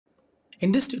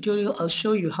In this tutorial, I'll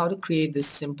show you how to create this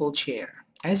simple chair.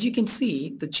 As you can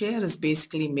see, the chair is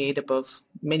basically made up of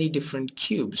many different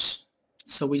cubes.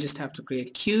 So we just have to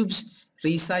create cubes,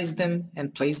 resize them,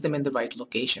 and place them in the right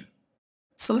location.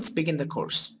 So let's begin the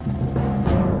course.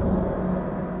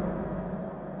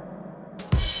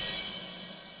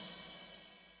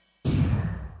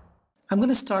 I'm going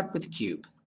to start with cube.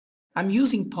 I'm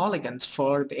using polygons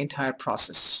for the entire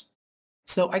process.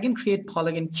 So I can create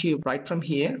polygon cube right from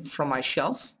here, from my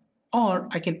shelf, or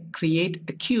I can create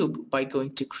a cube by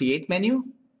going to Create menu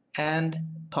and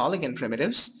Polygon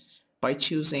Primitives by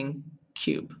choosing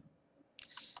Cube.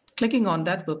 Clicking on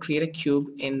that will create a cube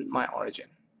in my origin.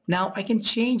 Now I can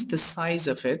change the size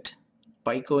of it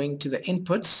by going to the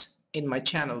inputs in my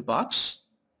channel box.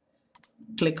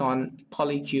 Click on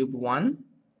Polycube 1,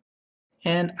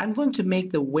 and I'm going to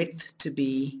make the width to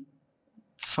be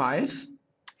 5,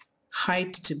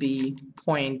 height to be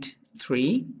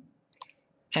 0.3,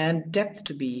 and depth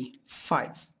to be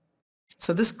 5.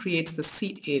 So this creates the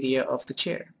seat area of the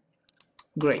chair.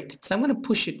 Great. So I'm going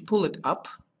to pull it up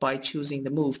by choosing the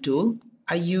Move tool.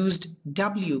 I used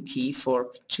W key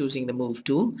for choosing the Move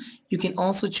tool. You can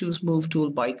also choose Move tool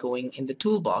by going in the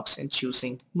toolbox and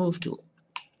choosing Move tool.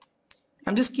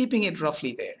 I'm just keeping it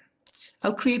roughly there.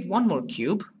 I'll create one more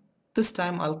cube. This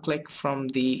time I'll click from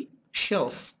the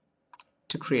shelf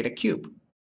to create a cube.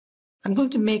 I'm going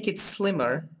to make it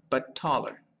slimmer but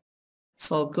taller.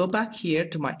 So I'll go back here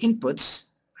to my inputs.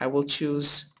 I will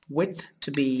choose width to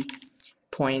be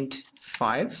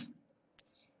 0.5,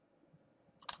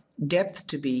 depth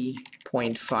to be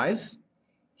 0.5,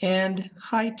 and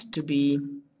height to be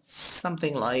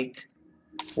something like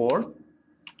 4.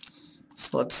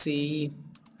 So let's see,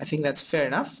 I think that's fair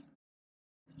enough.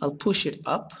 I'll push it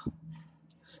up.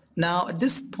 Now at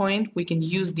this point we can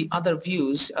use the other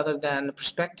views other than the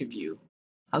perspective view.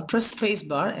 I'll press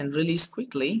spacebar and release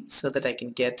quickly so that I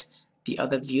can get the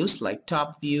other views like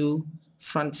top view,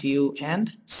 front view,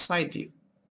 and side view.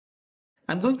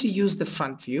 I'm going to use the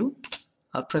front view.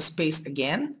 I'll press space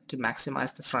again to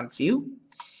maximize the front view.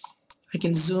 I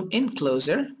can zoom in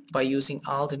closer by using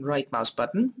Alt and right mouse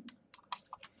button.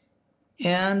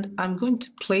 And I'm going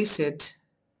to place it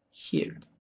here.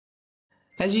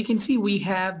 As you can see, we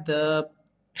have the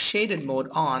shaded mode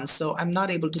on, so I'm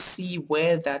not able to see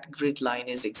where that grid line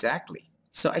is exactly.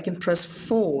 So I can press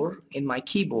 4 in my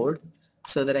keyboard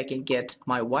so that I can get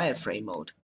my wireframe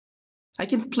mode. I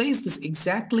can place this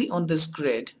exactly on this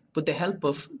grid with the help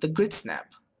of the grid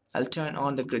snap. I'll turn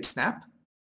on the grid snap.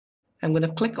 I'm going to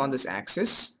click on this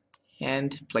axis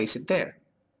and place it there.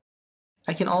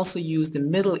 I can also use the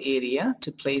middle area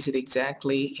to place it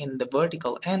exactly in the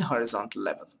vertical and horizontal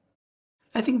level.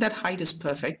 I think that height is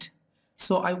perfect,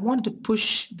 so I want to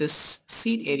push this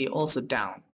seat area also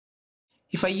down.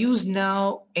 If I use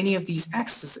now any of these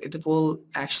axes, it will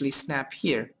actually snap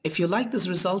here. If you like this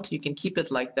result, you can keep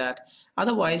it like that.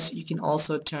 Otherwise, you can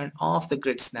also turn off the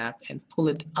grid snap and pull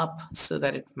it up so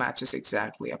that it matches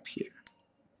exactly up here.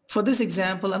 For this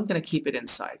example, I'm going to keep it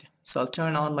inside. So I'll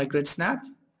turn on my grid snap.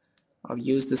 I'll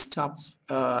use this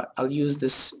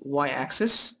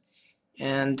y-axis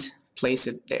and place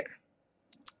it there.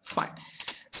 Fine.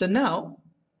 So now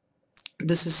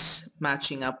this is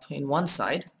matching up in one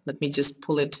side. Let me just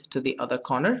pull it to the other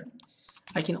corner.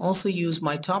 I can also use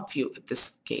my top view in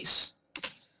this case.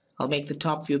 I'll make the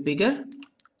top view bigger.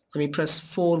 Let me press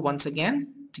 4 once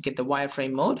again to get the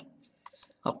wireframe mode.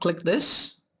 I'll click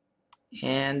this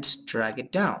and drag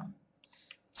it down.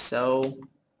 So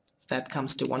that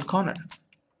comes to one corner.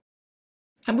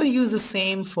 I'm going to use the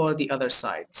same for the other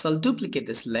side. So I'll duplicate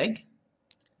this leg.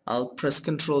 I'll press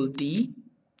Ctrl D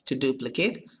to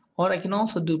duplicate, or I can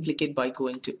also duplicate by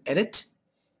going to Edit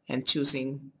and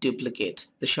choosing Duplicate.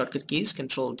 The shortcut key is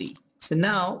Ctrl D. So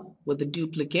now with the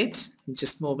duplicate, I'm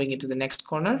just moving it to the next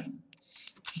corner.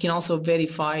 You can also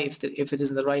verify if it is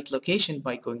in the right location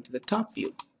by going to the top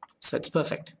view. So it's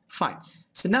perfect. Fine.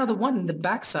 So now the one in the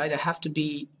back side, I have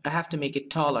to make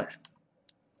it taller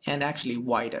and actually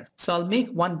wider. So I'll make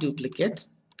one duplicate,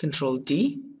 Ctrl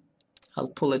D. I'll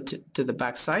pull it to the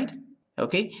back side.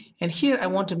 Okay, and here I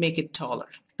want to make it taller.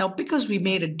 Now because we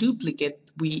made a duplicate,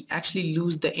 we actually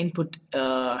lose the input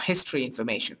history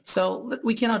information. So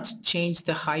we cannot change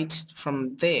the height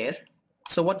from there.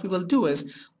 So what we will do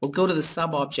is we'll go to the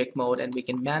sub-object mode and we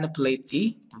can manipulate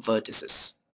the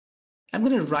vertices. I'm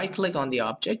going to right click on the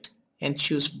object and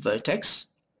choose vertex.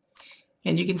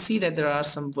 And you can see that there are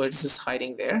some vertices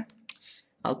hiding there.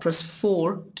 I'll press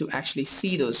 4 to actually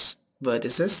see those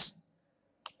vertices.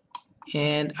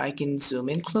 And I can zoom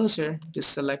in closer to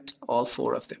select all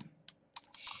 4 of them.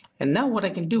 And now what I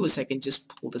can do is I can just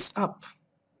pull this up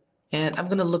And I'm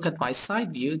going to look at my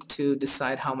side view to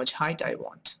decide how much height I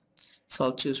want. So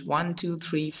I'll choose 1, 2,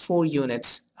 3, 4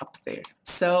 units up there.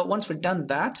 So once we're done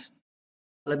that,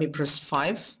 let me press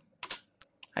 5.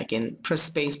 I can press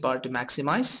spacebar to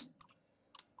maximize.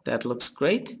 That looks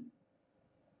great.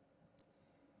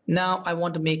 Now I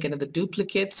want to make another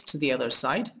duplicate to the other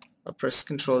side. I'll press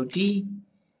Ctrl D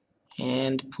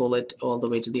and pull it all the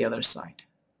way to the other side.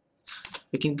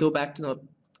 We can go back to the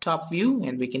top view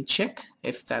and we can check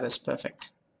if that is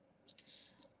perfect.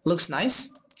 Looks nice,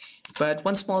 but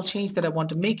one small change that I want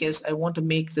to make is I want to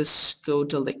make this go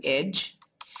till the edge.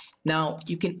 Now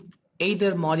you can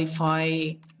either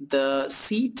modify the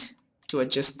seat to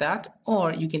adjust that,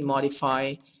 or you can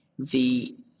modify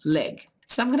the leg.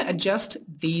 So I'm going to adjust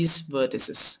these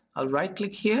vertices. I'll right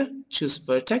click here, choose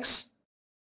vertex,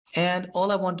 and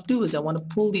all I want to do is I want to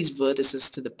pull these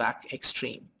vertices to the back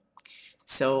extreme.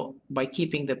 So by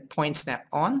keeping the point snap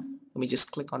on, let me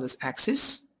just click on this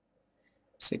axis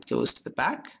so it goes to the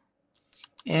back,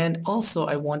 and also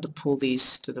I want to pull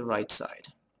these to the right side.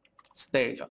 So there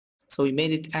you go. So we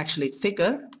made it actually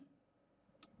thicker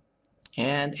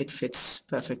and it fits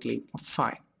perfectly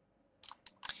fine.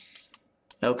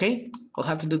 Okay, we'll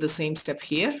have to do the same step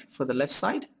here for the left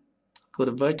side. Go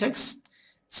to vertex,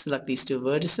 select these two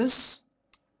vertices,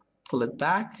 pull it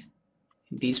back,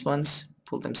 and these ones,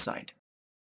 pull them side.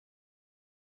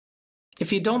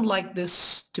 If you don't like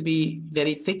this to be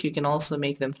very thick, you can also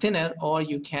make them thinner, or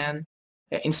you can,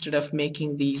 instead of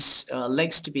making these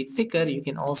legs to be thicker, you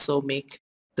can also make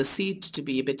the seat to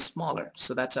be a bit smaller.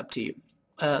 So that's up to you.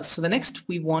 So the next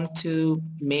we want to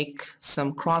make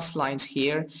some cross lines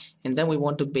here, and then we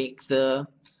want to make the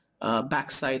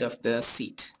back side of the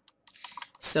seat.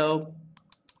 So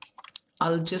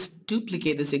I'll just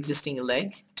duplicate this existing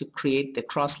leg to create the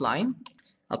cross line.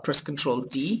 I'll press Ctrl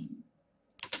D.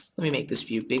 Let me make this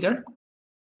view bigger,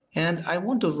 and I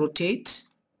want to rotate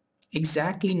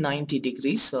exactly 90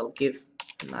 degrees, so I'll give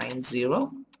 90,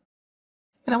 and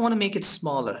I want to make it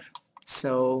smaller.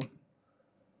 So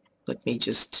let me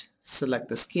just select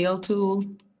the scale tool,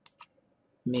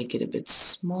 make it a bit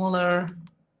smaller,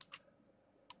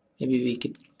 maybe make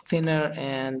it thinner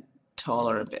and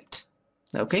taller a bit.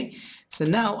 Okay, so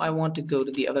now I want to go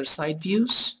to the other side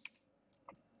views.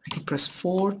 I can press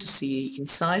 4 to see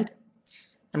inside.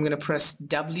 I'm going to press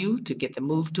W to get the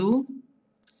move tool.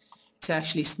 It's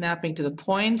actually snapping to the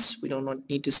points. We don't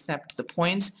need to snap to the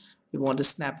points. We want to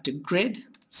snap to grid.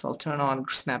 So I'll turn on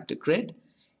snap to grid.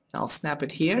 And I'll snap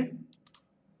it here.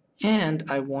 And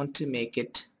I want to make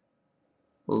it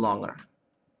longer.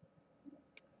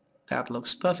 That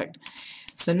looks perfect.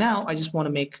 So now I just want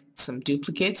to make some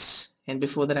duplicates. And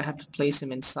before that I have to place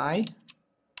them inside.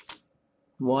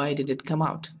 Why did it come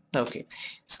out? Okay,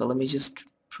 so let me just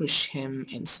push him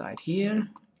inside here.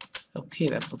 Okay,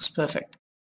 that looks perfect.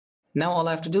 Now all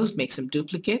I have to do is make some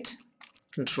duplicate,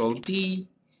 Control D,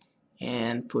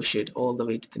 and push it all the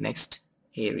way to the next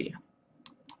area.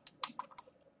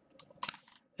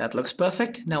 That looks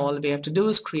perfect. Now all we have to do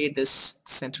is create this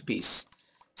centerpiece.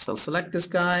 So I'll select this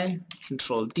guy,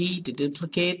 Control D to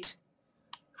duplicate,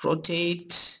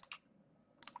 rotate,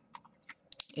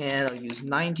 and I'll use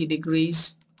 90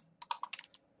 degrees.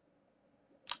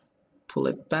 Pull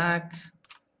it back,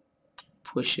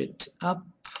 push it up,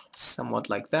 somewhat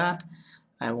like that.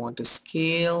 I want to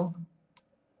scale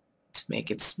to make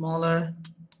it smaller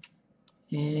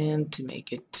and to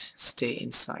make it stay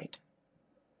inside.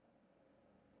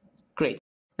 Great.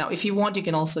 Now if you want, you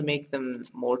can also make them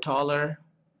more taller.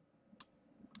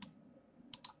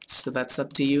 So that's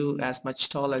up to you, as much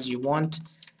tall as you want,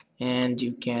 and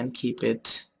you can keep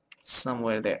it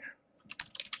somewhere there.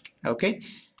 Okay.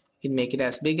 You can make it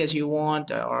as big as you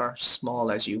want or small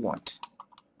as you want.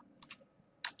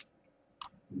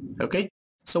 Okay,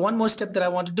 so one more step that I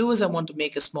want to do is I want to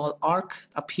make a small arc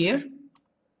up here.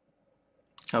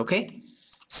 Okay,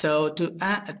 so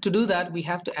to do that we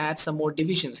have to add some more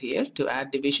divisions here. To add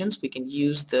divisions we can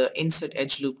use the Insert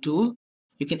Edge Loop tool.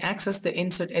 You can access the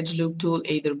Insert Edge Loop tool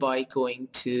either by going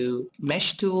to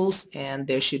Mesh Tools, and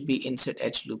there should be Insert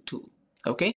Edge Loop tool.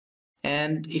 Okay.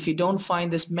 And if you don't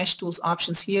find this Mesh Tools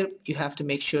options here, you have to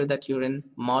make sure that you're in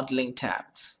Modeling tab.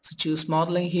 So choose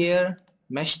Modeling here,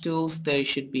 Mesh Tools, there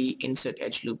should be Insert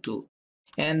Edge Loop tool.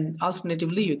 And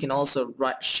alternatively, you can also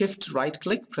Shift right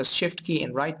click, press Shift key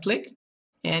and right click,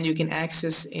 and you can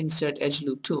access Insert Edge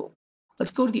Loop tool.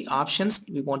 Let's go to the options.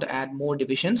 We want to add more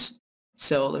divisions.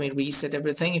 So let me reset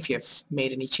everything. If you have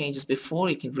made any changes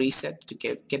before, you can reset to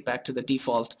get back to the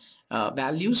default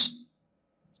values.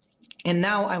 And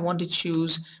now I want to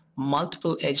choose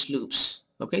multiple edge loops.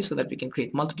 okay, so that we can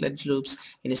create multiple edge loops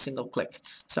in a single click.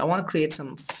 So I want to create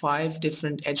some 5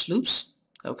 different edge loops,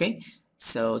 okay,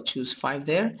 so choose 5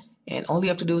 there, and all you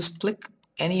have to do is click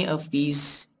any of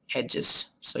these edges,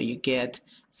 so you get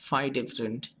 5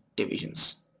 different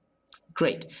divisions.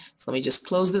 Great. So let me just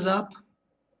close this up.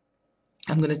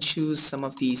 I'm going to choose some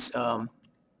of these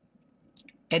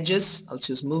edges. I'll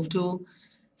choose move tool,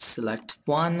 select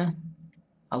 1,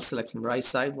 I'll select from the right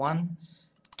side 1,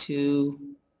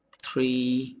 2,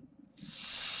 3,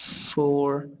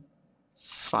 4,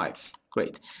 5.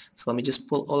 Great. So let me just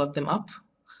pull all of them up.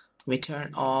 Let me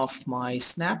turn off my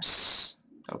snaps.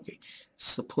 Okay,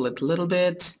 so pull it a little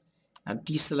bit. Now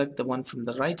deselect the one from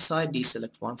the right side,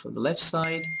 deselect one from the left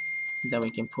side. Then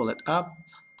we can pull it up,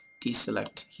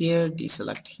 deselect here,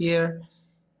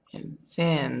 and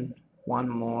then one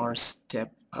more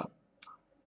step up.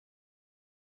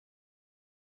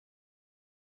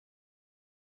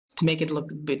 To make it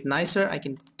look a bit nicer, I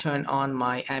can turn on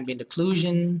my ambient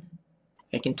occlusion.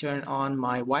 I can turn on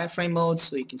my wireframe mode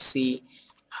so you can see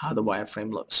how the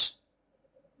wireframe looks.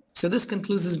 So this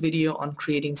concludes this video on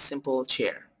creating simple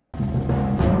chair.